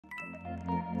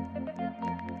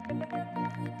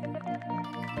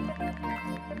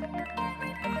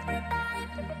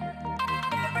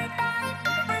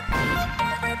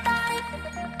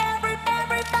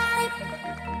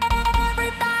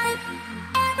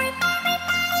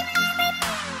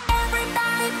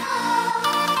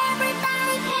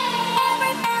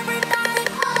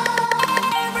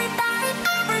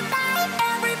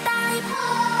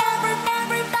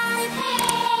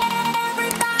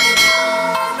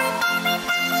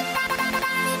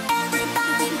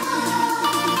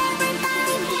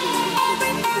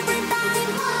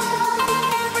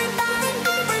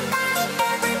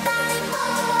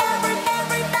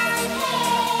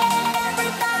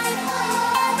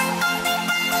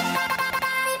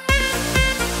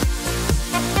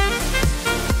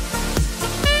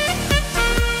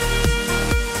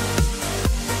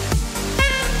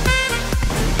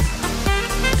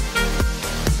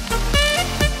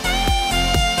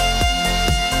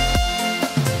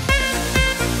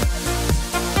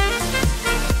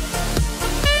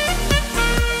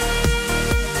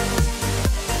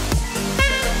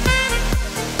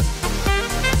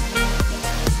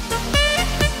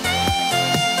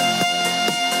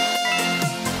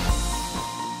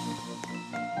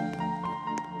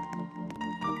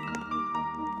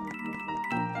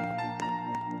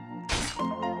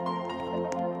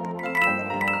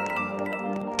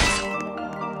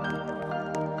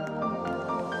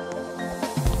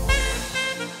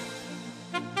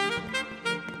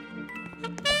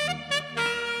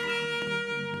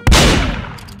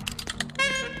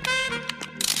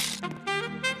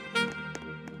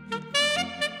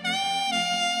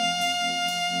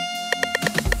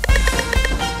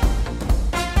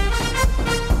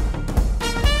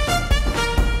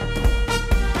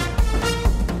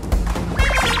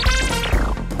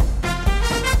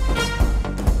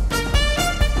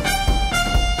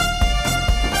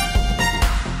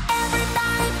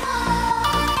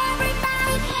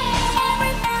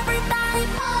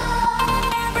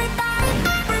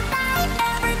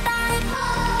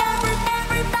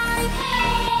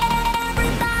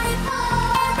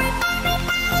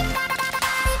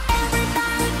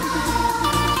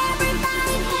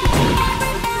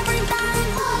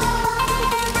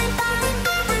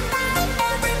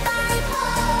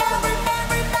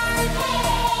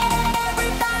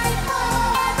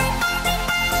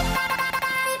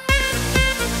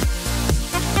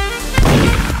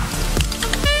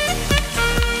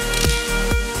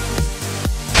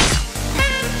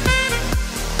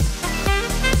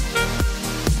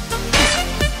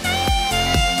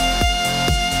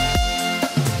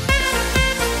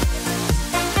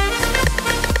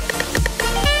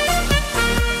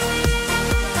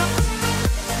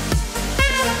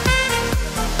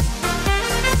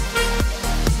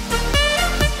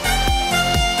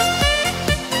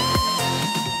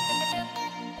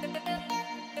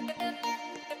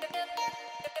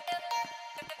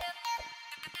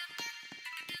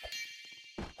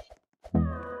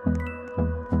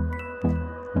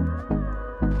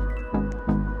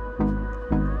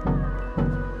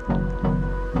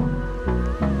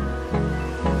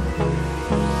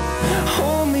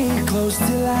close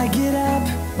till I get up.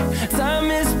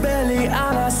 Time is barely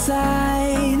on our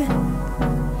side.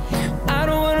 I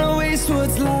don't wanna waste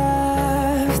what's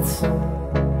left.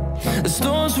 The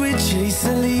storms we chase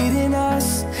are leading us,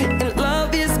 and love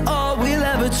is all we'll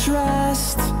ever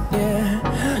trust. Yeah,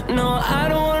 no, I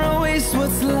don't wanna waste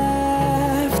what's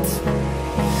left.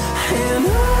 And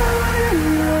on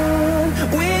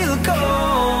we'll go,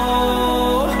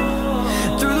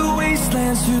 through the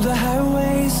wastelands, through the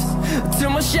highways,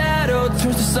 till my shadow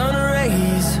turns to sun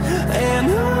rays. And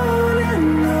on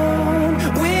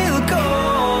we'll go,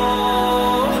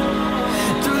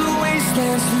 through the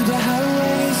wastelands, through the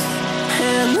highways,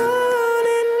 and on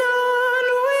we'll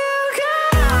go.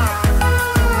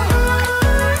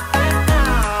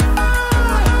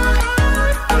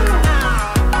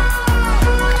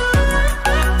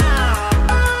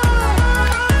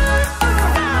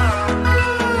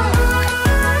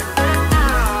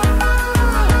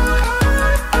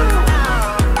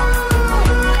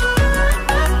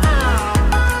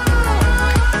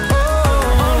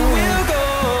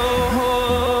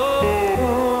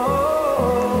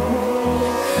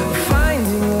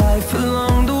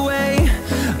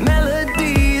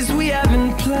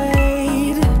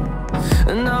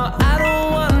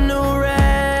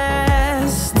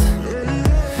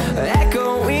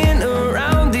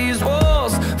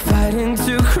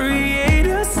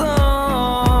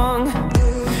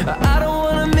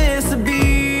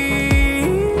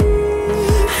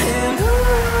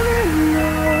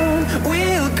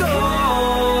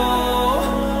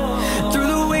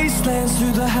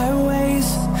 Through the highways,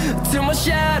 till my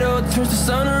shadow turns to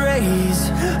sun rays.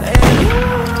 And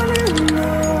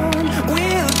on